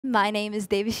My name is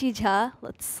Devishi Jha.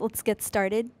 Let's get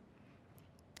started.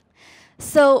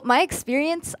 So my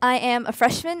experience, I am a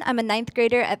freshman. I'm a ninth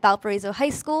grader at Valparaiso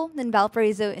High School in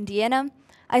Valparaiso, Indiana.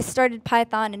 I started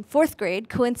Python in fourth grade.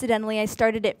 Coincidentally, I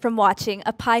started it from watching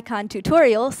a PyCon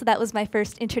tutorial, so that was my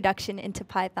first introduction into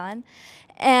Python.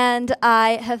 And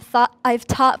I've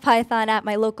taught Python at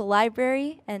my local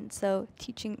library, and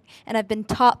I've been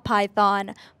taught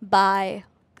Python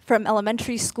from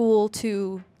elementary school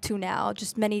to now,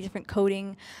 just many different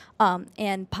coding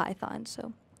and Python.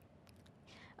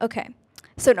 Okay,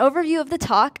 so an overview of the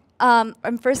talk.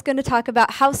 I'm first going to talk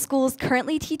about how schools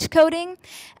currently teach coding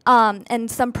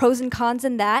and some pros and cons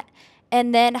in that,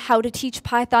 and then how to teach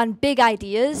Python big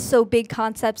ideas, so big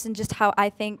concepts, and just how I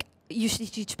think you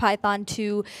should teach Python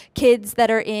to kids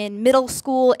that are in middle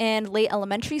school and late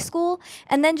elementary school,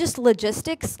 and then just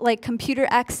logistics like computer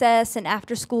access and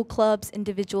after-school clubs,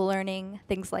 individual learning,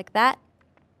 things like that.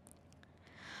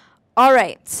 All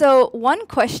right, so one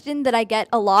question that I get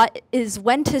a lot is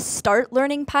when to start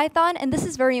learning Python, and this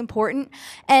is very important.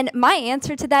 And my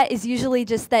answer to that is usually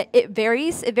just that it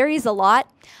varies. It varies a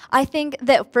lot. I think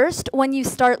that first, when you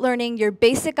start learning your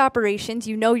basic operations,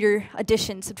 you know your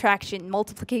addition, subtraction,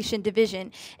 multiplication,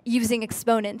 division, using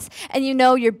exponents, and you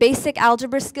know your basic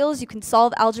algebra skills. You can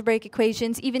solve algebraic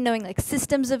equations, even knowing like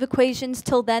systems of equations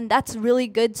till then. That's a really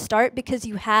good start because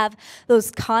you have those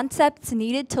concepts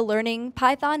needed to learning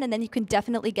Python, and then you can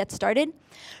definitely get started.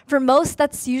 For most,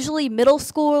 that's usually middle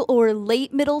school or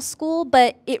late middle school,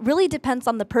 but it really depends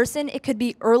on the person. It could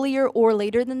be earlier or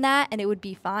later than that, and it would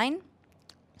be fine.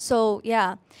 So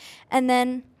yeah, and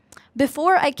then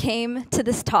before I came to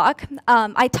this talk,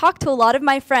 I talked to a lot of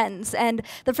my friends, and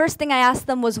the first thing I asked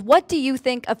them was, what do you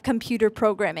think of computer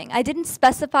programming? I didn't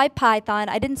specify Python,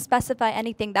 I didn't specify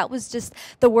anything, that was just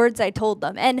the words I told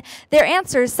them. And their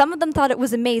answers, some of them thought it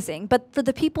was amazing, but for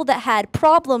the people that had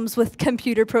problems with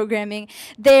computer programming,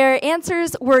 their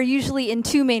answers were usually in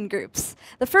two main groups.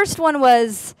 The first one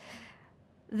was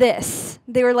this.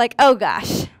 They were like, oh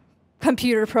gosh,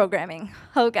 computer programming,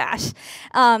 oh gosh.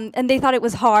 And they thought it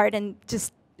was hard and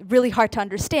just really hard to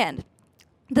understand.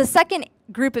 The second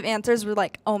group of answers were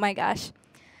like, oh my gosh,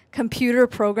 computer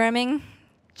programming?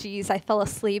 Geez, I fell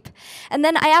asleep. And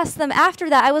then I asked them after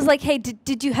that, I was like, hey,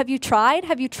 have you tried?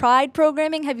 Have you tried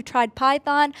programming? Have you tried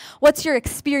Python? What's your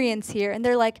experience here? And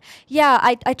they're like, yeah,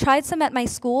 I tried some at my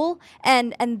school,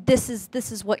 and this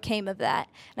is what came of that.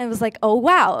 And I was like, oh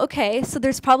wow, okay, so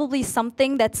there's probably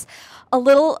something that's a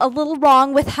little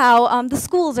wrong with how the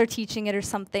schools are teaching it or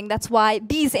something. That's why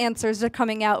these answers are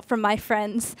coming out from my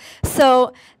friends.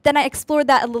 So then I explored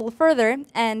that a little further,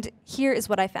 and here is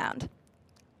what I found.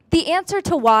 The answer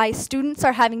to why students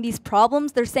are having these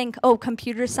problems, they're saying, oh,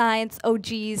 computer science, oh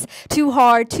geez, too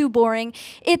hard, too boring.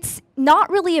 It's not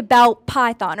really about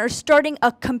Python or starting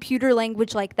a computer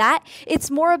language like that.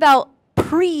 It's more about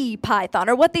pre-Python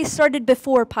or what they started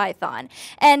before Python.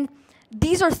 And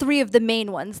these are three of the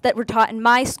main ones that were taught in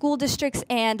my school districts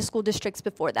and school districts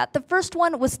before that. The first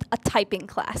one was a typing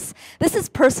class. This is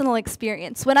personal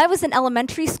experience. When I was in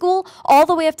elementary school, all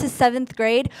the way up to 7th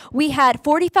grade, we had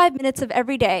 45 minutes of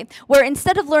every day where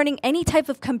instead of learning any type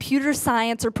of computer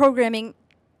science or programming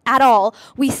at all,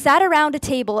 we sat around a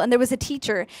table and there was a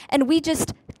teacher and we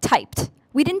just typed.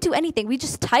 We didn't do anything. We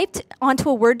just typed onto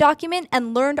a Word document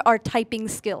and learned our typing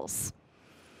skills.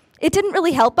 It didn't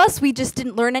really help us. We just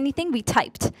didn't learn anything. We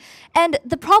typed. And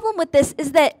the problem with this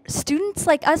is that students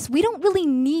like us, we don't really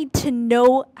need to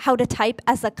know how to type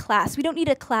as a class. We don't need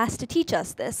a class to teach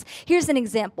us this. Here's an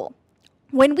example.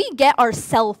 When we get our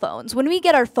cell phones, when we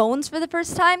get our phones for the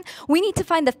first time, we need to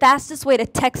find the fastest way to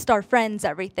text our friends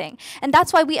everything. And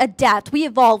that's why we adapt, we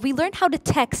evolve, we learn how to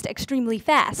text extremely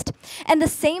fast. And the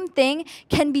same thing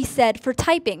can be said for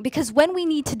typing, because when we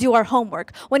need to do our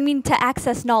homework, when we need to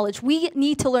access knowledge, we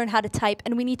need to learn how to type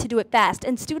and we need to do it fast.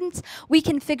 And students, we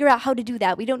can figure out how to do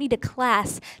that. We don't need a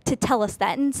class to tell us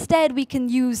that. Instead, we can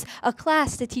use a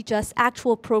class to teach us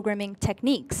actual programming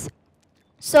techniques.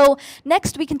 So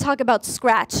next we can talk about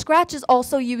Scratch. Scratch is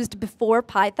also used before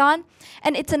Python,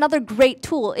 and it's another great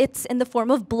tool. It's in the form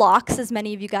of blocks, as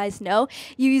many of you guys know.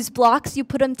 You use blocks, you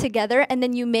put them together, and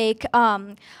then you make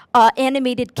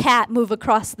animated cat move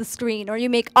across the screen, or you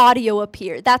make audio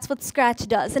appear. That's what Scratch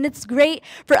does, and it's great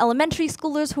for elementary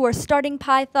schoolers who are starting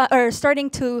Python or starting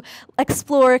to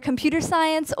explore computer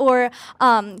science, or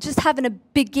just having a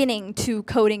beginning to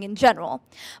coding in general.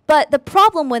 But the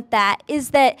problem with that is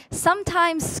that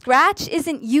sometimes Scratch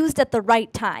isn't used at the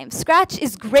right time. Scratch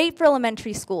is great for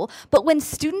elementary school, but when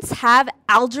students have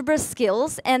algebra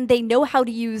skills and they know how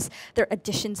to use their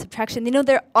addition, subtraction, they know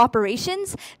their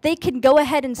operations, they can go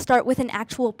ahead and start with an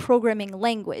actual programming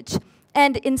language.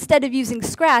 And instead of using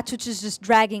Scratch, which is just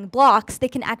dragging blocks, they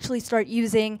can actually start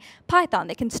using Python.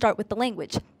 They can start with the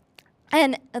language.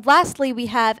 And lastly, we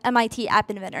have MIT App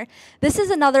Inventor. This is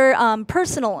another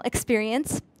personal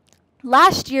experience.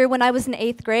 Last year, when I was in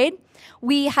 8th grade,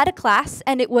 we had a class,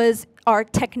 and it was our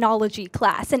technology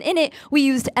class. And in it, we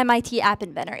used MIT App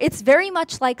Inventor. It's very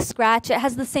much like Scratch. It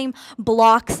has the same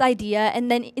blocks idea. And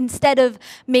then instead of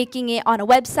making it on a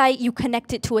website, you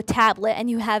connect it to a tablet, and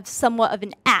you have somewhat of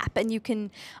an app. And you can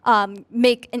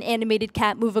make an animated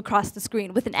cat move across the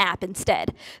screen with an app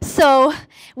instead. So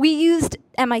we used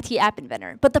MIT App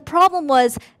Inventor. But the problem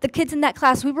was the kids in that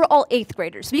class, we were all 8th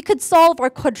graders. We could solve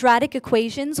our quadratic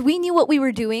equations. We knew what we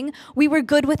were doing. We were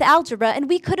good with algebra, and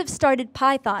we could have started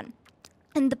Python.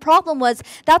 And the problem was,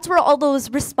 that's where all those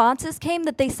responses came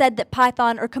that they said that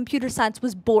Python or computer science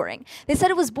was boring. They said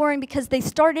it was boring because they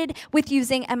started with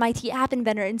using MIT App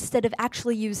Inventor instead of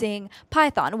actually using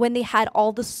Python when they had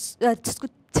all the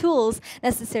tools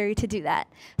necessary to do that.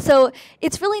 So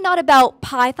it's really not about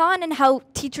Python and how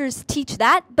teachers teach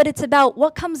that, but it's about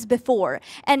what comes before.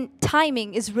 And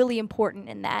timing is really important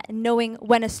in that, and knowing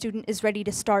when a student is ready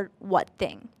to start what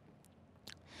thing.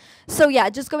 So yeah,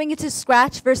 just going into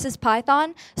Scratch versus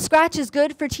Python. Scratch is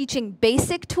good for teaching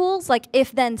basic tools like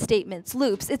if-then statements,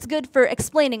 loops. It's good for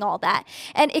explaining all that.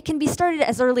 And it can be started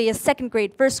as early as 2nd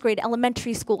grade, 1st grade,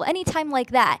 elementary school, anytime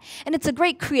like that. And it's a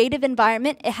great creative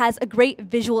environment. It has a great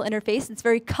visual interface. It's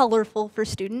very colorful for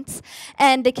students.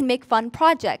 And they can make fun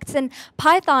projects. And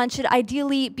Python should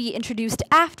ideally be introduced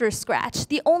after Scratch.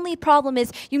 The only problem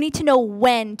is you need to know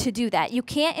when to do that. You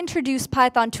can't introduce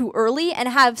Python too early and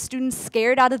have students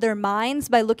scared out of their minds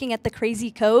by looking at the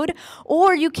crazy code,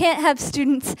 or you can't have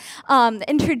students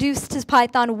introduced to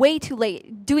Python way too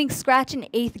late, doing Scratch in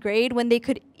 8th grade when they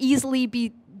could easily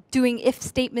be doing if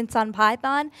statements on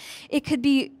Python. It could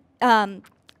be,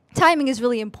 timing is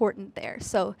really important there,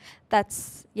 so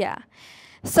that's, yeah.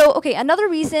 So, okay, another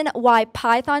reason why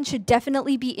Python should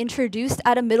definitely be introduced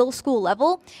at a middle school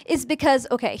level is because,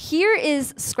 okay, here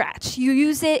is Scratch. You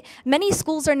use it, many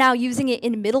schools are now using it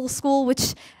in middle school,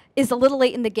 which is a little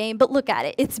late in the game, but look at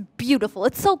it. It's beautiful.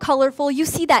 It's so colorful. You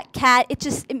see that cat,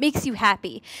 it makes you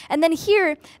happy. And then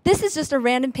here, this is just a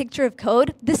random picture of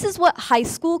code. This is what high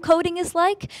school coding is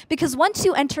like, because once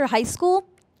you enter high school,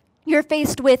 you're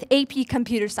faced with AP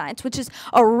Computer Science, which is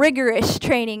a rigorous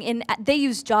training they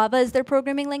use Java as their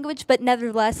programming language, but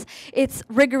nevertheless, it's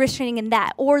rigorous training in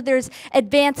that. Or there's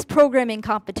advanced programming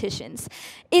competitions.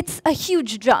 It's a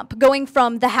huge jump going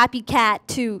from the happy cat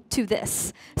to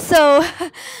this. So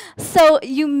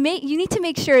you need to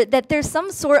make sure that there's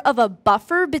some sort of a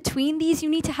buffer between these. You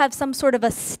need to have some sort of a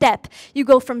step. You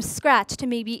go from Scratch to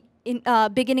maybe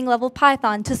beginning level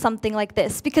Python to something like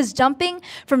this, because jumping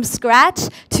from Scratch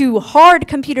to hard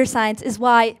computer science is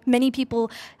why many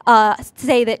people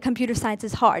say that computer science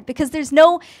is hard, because there's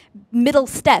no middle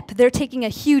step. They're taking a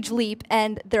huge leap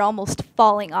and they're almost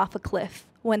falling off a cliff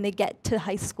when they get to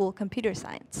high school computer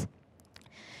science.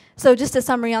 So just a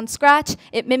summary on Scratch,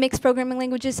 it mimics programming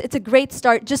languages. It's a great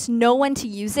start. Just know when to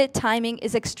use it. Timing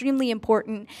is extremely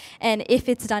important, and if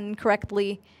it's done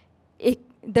correctly,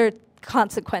 there are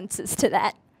consequences to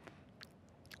that.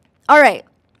 All right,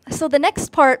 so the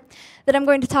next part that I'm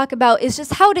going to talk about is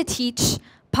just how to teach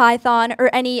Python or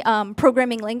any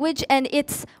programming language, and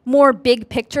it's more big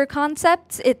picture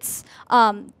concepts. It's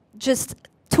just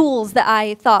tools that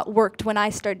I thought worked when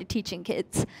I started teaching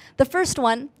kids. The first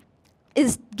one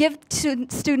is give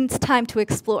students time to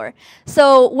explore.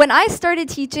 So when I started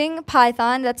teaching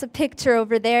Python, that's a picture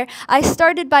over there, I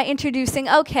started by introducing,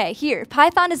 okay, here,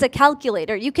 Python is a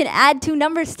calculator. You can add 2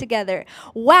 numbers together.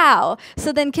 Wow.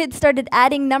 So then kids started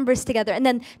adding numbers together. And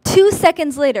then 2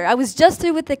 seconds later, I was just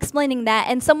through with explaining that,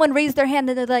 and someone raised their hand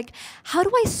and they're like, how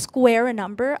do I square a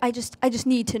number? I just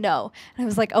need to know. And I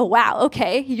was like, oh, wow,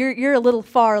 okay, you're a little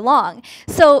far along.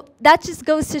 So that just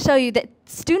goes to show you that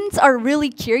students are really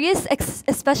curious,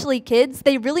 especially kids.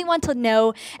 They really want to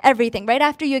know everything. Right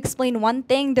after you explain one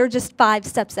thing, they're just 5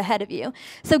 steps ahead of you.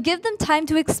 So give them time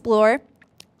to explore.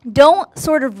 Don't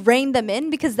sort of rein them in,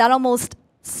 because that almost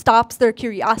stops their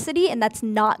curiosity, and that's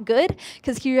not good,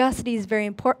 because curiosity is very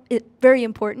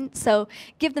important, so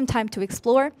give them time to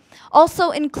explore.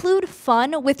 Also, include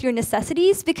fun with your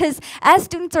necessities, because as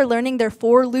students are learning their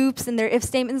for loops and their if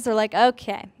statements, they're like,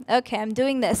 okay, I'm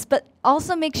doing this, but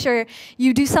also make sure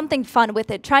you do something fun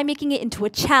with it. Try making it into a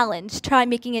challenge. Try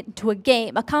making it into a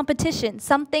game, a competition,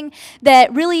 something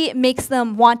that really makes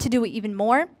them want to do it even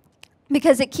more.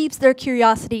 because it keeps their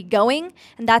curiosity going,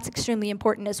 and that's extremely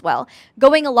important as well.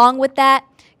 Going along with that,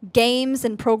 games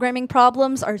and programming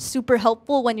problems are super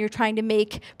helpful when you're trying to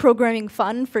make programming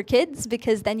fun for kids,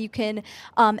 because then you can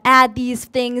add these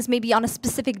things maybe on a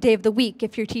specific day of the week.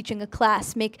 If you're teaching a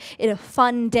class, make it a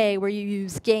fun day where you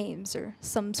use games or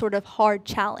some sort of hard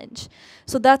challenge.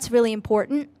 So that's really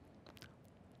important.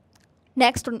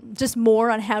 Next, just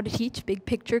more on how to teach big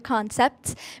picture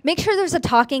concepts. Make sure there's a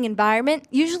talking environment.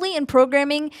 Usually in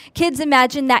programming, kids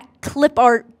imagine that clip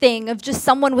art thing of just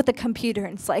someone with a computer,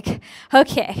 and it's like,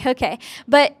 okay.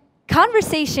 But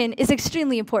conversation is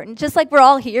extremely important. Just like we're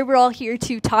all here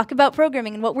to talk about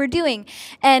programming and what we're doing.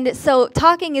 And so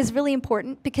talking is really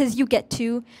important because you get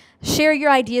to share your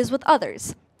ideas with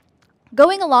others.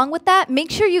 Going along with that,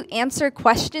 make sure you answer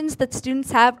questions that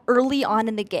students have early on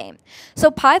in the game.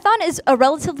 So Python is a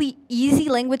relatively easy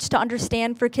language to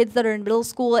understand for kids that are in middle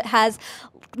school. It has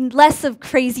less of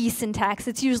crazy syntax.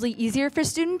 It's usually easier for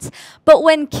students. But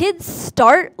when kids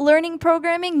start learning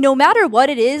programming, no matter what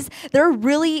it is,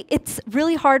 it's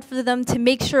really hard for them to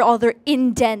make sure all their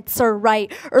indents are right,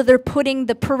 or they're putting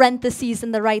the parentheses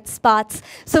in the right spots.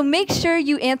 So make sure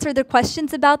you answer their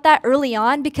questions about that early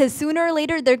on, because sooner or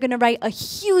later they're going to write a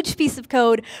huge piece of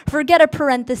code, forget a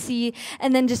parenthesis,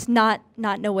 and then just not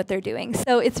know what they're doing.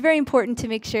 So it's very important to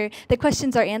make sure the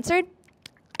questions are answered.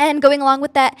 And going along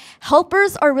with that,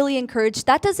 helpers are really encouraged.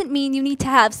 That doesn't mean you need to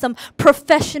have some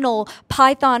professional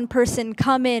Python person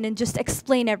come in and just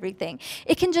explain everything.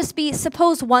 It can just be,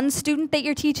 suppose one student that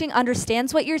you're teaching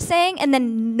understands what you're saying and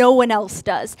then no one else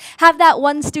does. Have that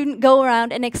one student go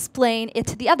around and explain it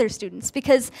to the other students,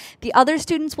 because the other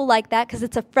students will like that because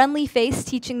it's a friendly face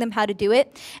teaching them how to do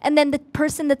it. And then the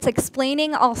person that's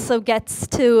explaining also gets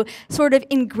to sort of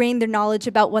ingrain their knowledge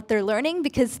about what they're learning,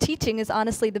 because teaching is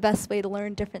honestly the best way to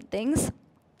learn different things.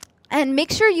 And make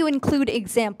sure you include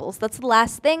examples. That's the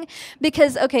last thing,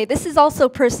 because, okay, this is also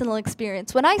personal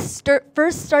experience. When I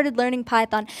first started learning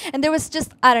Python, and there was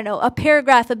just, I don't know, a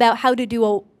paragraph about how to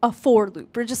do a for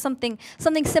loop, or just something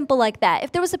simple like that.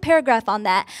 If there was a paragraph on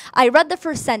that, I read the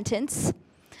first sentence,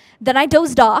 then I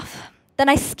dozed off, then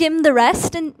I skimmed the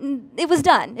rest, and it was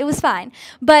done. It was fine.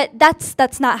 But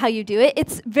that's not how you do it.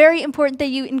 It's very important that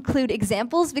you include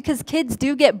examples, because kids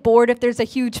do get bored if there's a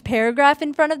huge paragraph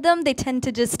in front of them. They tend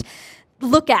to just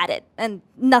look at it, and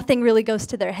nothing really goes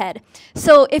to their head.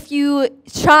 So if you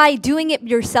try doing it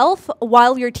yourself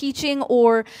while you're teaching,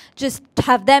 or just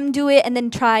have them do it and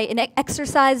then try an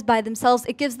exercise by themselves,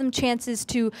 it gives them chances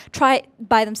to try it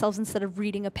by themselves instead of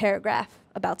reading a paragraph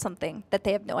about something that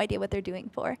they have no idea what they're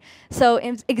doing for. So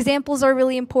examples are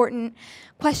really important,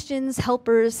 questions,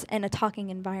 helpers, and a talking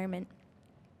environment.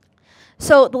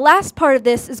 So the last part of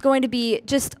this is going to be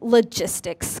just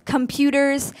logistics,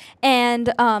 computers,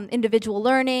 and individual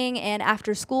learning, and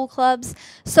after-school clubs.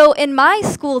 So in my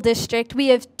school district, we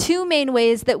have two main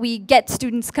ways that we get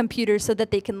students computers so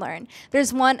that they can learn.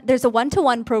 There's a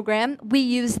one-to-one program. We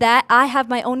use that. I have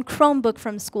my own Chromebook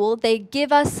from school. They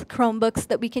give us Chromebooks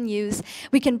that we can use.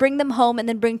 We can bring them home and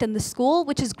then bring them to school,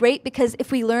 which is great, because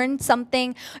if we learn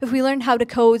how to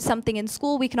code something in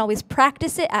school, we can always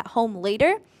practice it at home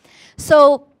later.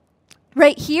 So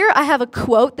right here, I have a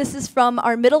quote. This is from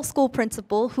our middle school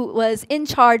principal, who was in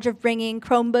charge of bringing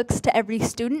Chromebooks to every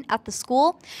student at the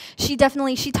school. She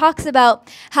talks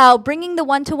about how bringing the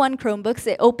one-to-one Chromebooks,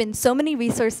 it opens so many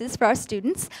resources for our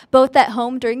students, both at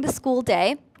home during the school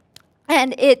day,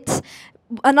 and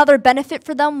another benefit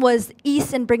for them was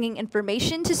ease in bringing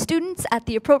information to students at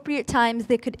the appropriate times.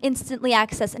 They could instantly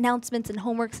access announcements and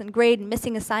homeworks and grade and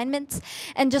missing assignments.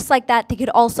 And just like that, they could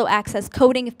also access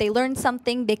coding. If they learn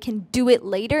something, they can do it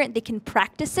later and they can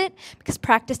practice it, because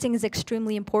practicing is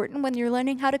extremely important when you're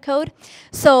learning how to code.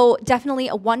 So definitely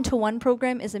a one-to-one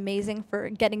program is amazing for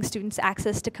getting students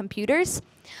access to computers.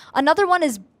 Another one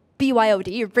is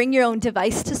BYOD, or bring your own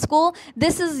device to school.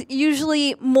 This is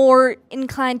usually more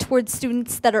inclined towards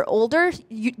students that are older.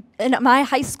 In my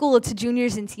high school, it's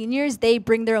juniors and seniors. They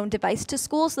bring their own device to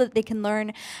school so that they can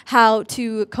learn how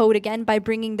to code again by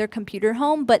bringing their computer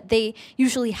home, but they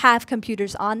usually have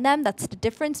computers on them. That's the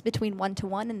difference between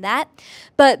one-to-one and that.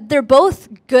 But they're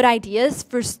both good ideas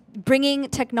for bringing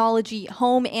technology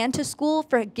home and to school,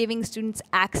 for giving students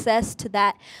access to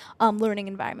that learning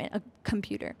environment, a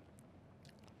computer.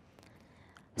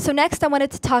 So next, I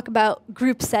wanted to talk about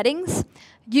group settings.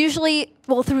 Usually,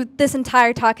 through this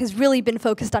entire talk has really been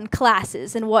focused on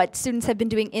classes and what students have been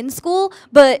doing in school,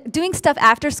 but doing stuff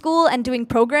after school and doing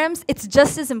programs, it's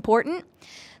just as important.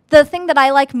 the thing that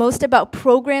I like most about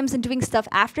programs and doing stuff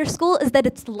after school is that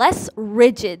it's less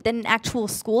rigid than an actual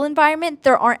school environment.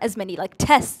 There aren't as many like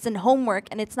tests and homework,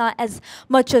 and it's not as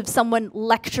much of someone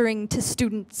lecturing to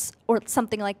students or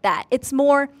something like that. It's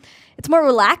more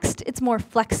relaxed, it's more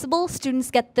flexible.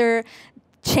 Students get their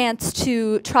chance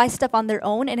to try stuff on their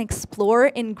own and explore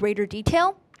in greater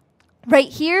detail. Right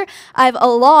here, I have a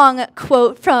long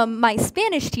quote from my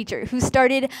Spanish teacher who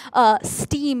started a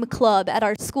STEAM club at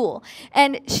our school.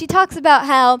 And she talks about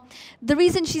how the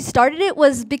reason she started it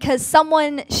was because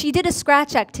she did a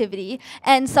Scratch activity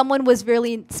and someone was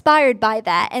really inspired by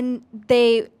that and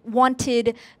they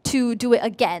wanted to do it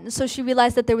again. So she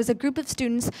realized that there was a group of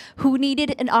students who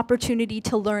needed an opportunity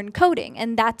to learn coding,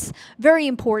 and that's very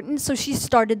important, so she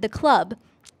started the club.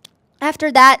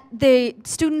 After that, the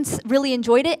students really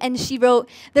enjoyed it, and she wrote,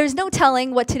 "There's no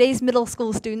telling what today's middle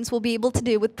school students will be able to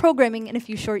do with programming in a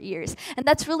few short years." And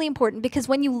that's really important because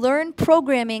when you learn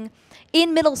programming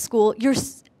in middle school, you're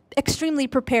extremely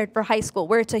prepared for high school,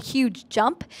 where it's a huge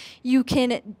jump. You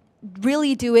can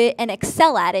really do it and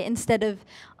excel at it instead of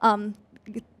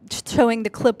showing the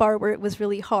clip art where it was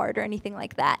really hard or anything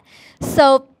like that.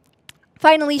 So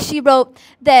finally, she wrote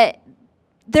that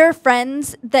there are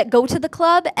friends that go to the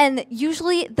club, and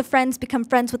usually the friends become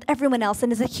friends with everyone else,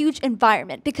 and it's a huge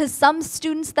environment because some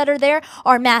students that are there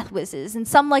are math whizzes, and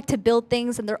some like to build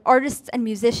things, and they're artists and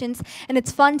musicians, and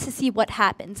it's fun to see what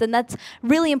happens. And that's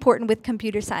really important with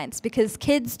computer science because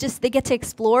kids they get to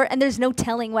explore, and there's no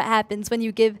telling what happens when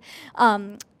you give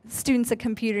students a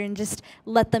computer and just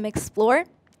let them explore.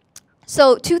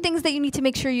 So 2 things that you need to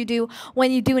make sure you do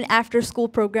when you do an after-school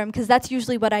program, because that's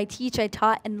usually what I teach, I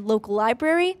taught in the local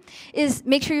library, is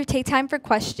make sure you take time for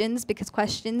questions, because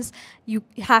questions, you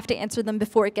have to answer them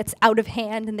before it gets out of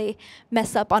hand and they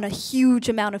mess up on a huge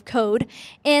amount of code.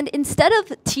 And instead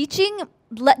of teaching,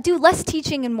 do less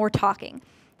teaching and more talking.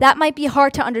 That might be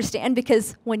hard to understand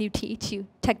because when you teach, you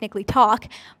technically talk,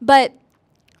 but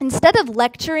instead of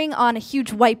lecturing on a huge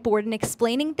whiteboard and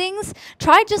explaining things,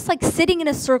 try just like sitting in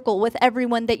a circle with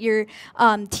everyone that you're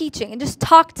teaching and just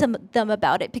talk to them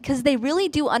about it, because they really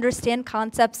do understand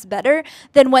concepts better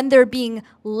than when they're being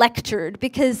lectured,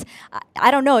 because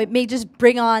I don't know, it may just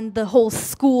bring on the whole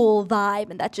school vibe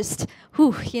and that just,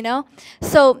 whew, you know?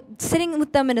 So sitting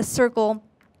with them in a circle,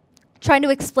 trying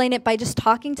to explain it by just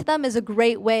talking to them is a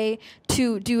great way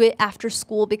to do it after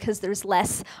school because there's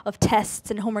less of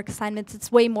tests and homework assignments.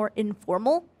 It's way more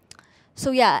informal. So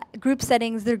yeah, group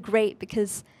settings, they're great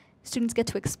because students get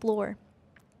to explore.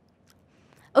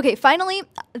 Okay, finally,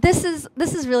 this is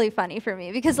really funny for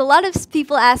me because a lot of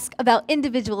people ask about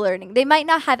individual learning. They might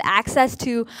not have access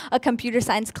to a computer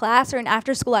science class or an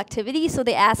after-school activity, so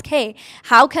they ask, hey,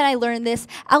 how can I learn this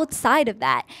outside of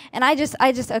that? And I just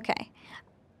okay.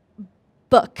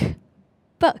 Book.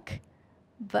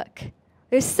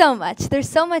 There's so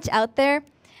much out there,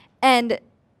 and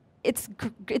it's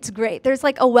great. There's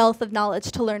like a wealth of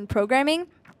knowledge to learn programming.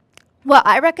 What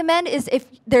I recommend is if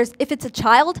it's a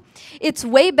child, it's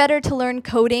way better to learn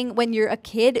coding when you're a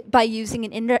kid by using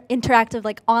an interactive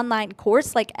like online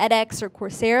course like edX or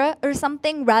Coursera or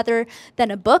something rather than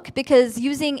a book, because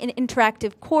using an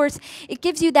interactive course, it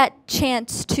gives you that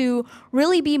chance to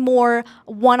really be more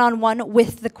one-on-one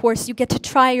with the course. You get to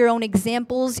try your own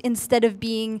examples instead of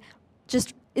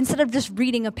just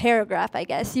reading a paragraph, I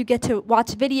guess. You get to watch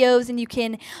videos and you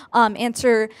can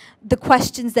answer the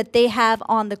questions that they have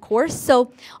on the course.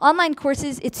 So online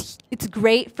courses, it's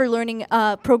great for learning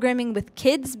programming with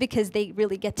kids because they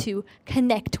really get to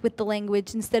connect with the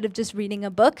language instead of just reading a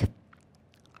book.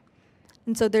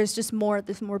 And so there's more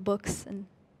books, and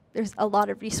there's a lot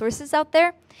of resources out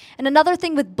there. And another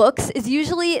thing with books is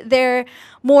usually they're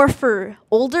more for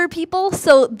older people,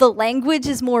 so the language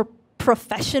is more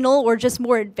professional or just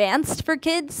more advanced for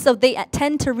kids, so they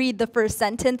tend to read the first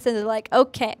sentence and they're like,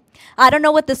 okay, I don't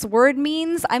know what this word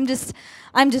means, I'm just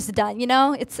done, you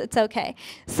know, it's okay.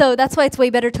 So that's why it's way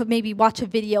better to maybe watch a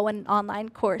video in an online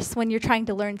course when you're trying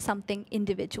to learn something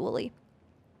individually.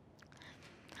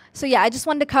 So yeah, I just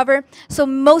wanted to cover, so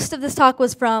most of this talk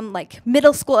was from like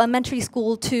middle school, elementary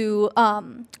school to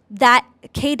that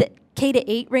K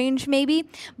to 8 range maybe,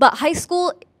 but high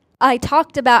school, I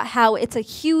talked about how it's a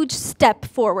huge step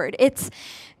forward. It's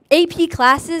AP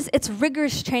classes, it's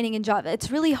rigorous training in Java. It's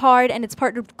really hard, and it's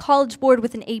partnered with College Board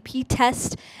with an AP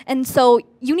test, and so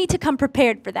you need to come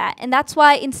prepared for that. And that's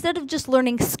why instead of just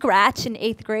learning Scratch in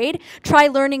 8th grade, try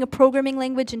learning a programming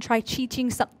language and try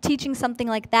teaching something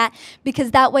like that,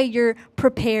 because that way you're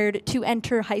prepared to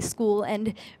enter high school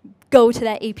and go to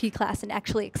that AP class and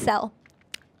actually excel.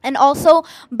 And also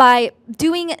by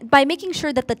making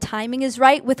sure that the timing is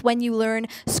right with when you learn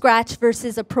Scratch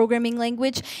versus a programming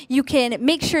language, you can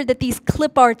make sure that these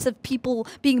clip arts of people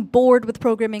being bored with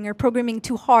programming or programming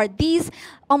too hard, these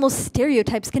almost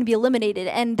stereotypes can be eliminated,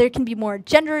 and there can be more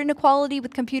gender inequality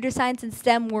with computer science and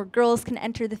STEM, where girls can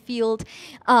enter the field,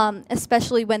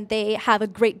 especially when they have a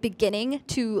great beginning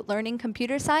to learning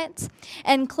computer science.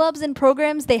 And clubs and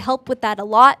programs, they help with that a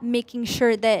lot, making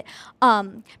sure that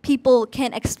people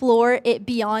can explore it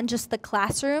beyond just the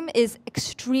classroom is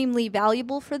extremely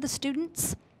valuable for the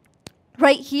students.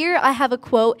 Right here, I have a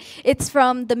quote. It's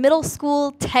from the middle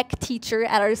school tech teacher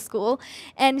at our school,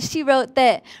 and she wrote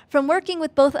that, "From working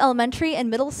with both elementary and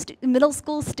middle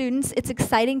school students, it's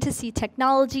exciting to see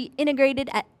technology integrated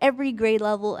at every grade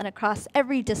level and across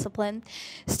every discipline.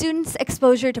 Students'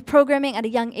 exposure to programming at a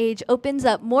young age opens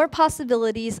up more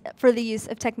possibilities for the use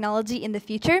of technology in the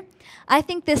future." I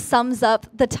think this sums up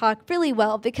the talk really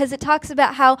well, because it talks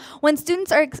about how when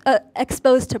students are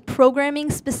exposed to programming,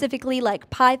 specifically like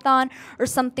Python or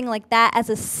something like that as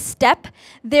a step,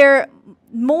 they're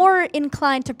more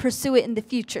inclined to pursue it in the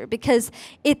future, because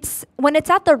when it's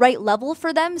at the right level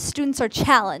for them, students are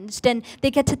challenged and they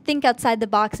get to think outside the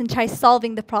box and try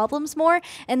solving the problems more,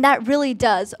 and that really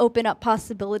does open up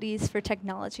possibilities for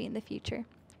technology in the future.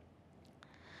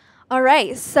 All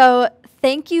right, so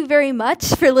thank you very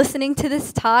much for listening to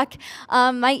this talk.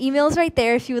 My email is right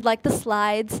there if you would like the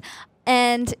slides.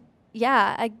 And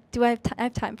yeah, I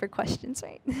have time for questions,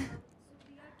 right? So we are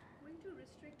going to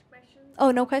restrict questions.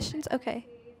 Oh, no questions? Okay.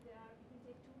 We can take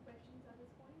 2 questions at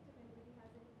this point, if anybody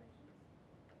has any questions.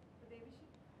 For Devishi?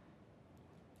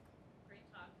 Great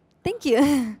talk. Thank you.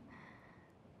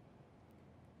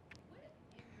 What,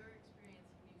 in your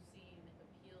experience, have you seen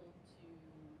appeal to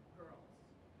girls?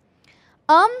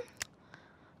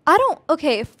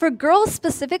 Okay, for girls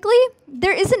specifically,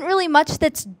 there isn't really much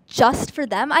that's just for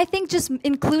them. I think just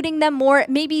including them more,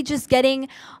 maybe just getting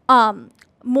them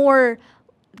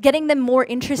more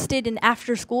interested in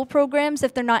after-school programs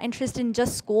if they're not interested in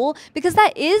just school, because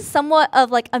that is somewhat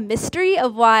of like a mystery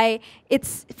of why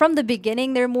it's from the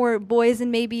beginning there are more boys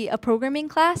in maybe a programming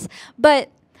class. But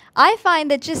I find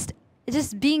that just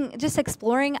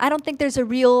exploring, I don't think there's a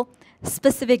real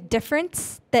specific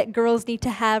difference that girls need to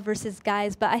have versus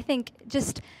guys, but I think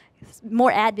just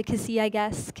more advocacy, I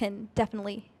guess, can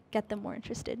definitely get them more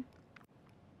interested.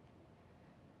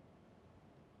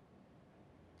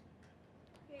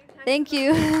 Okay, Thank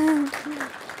you.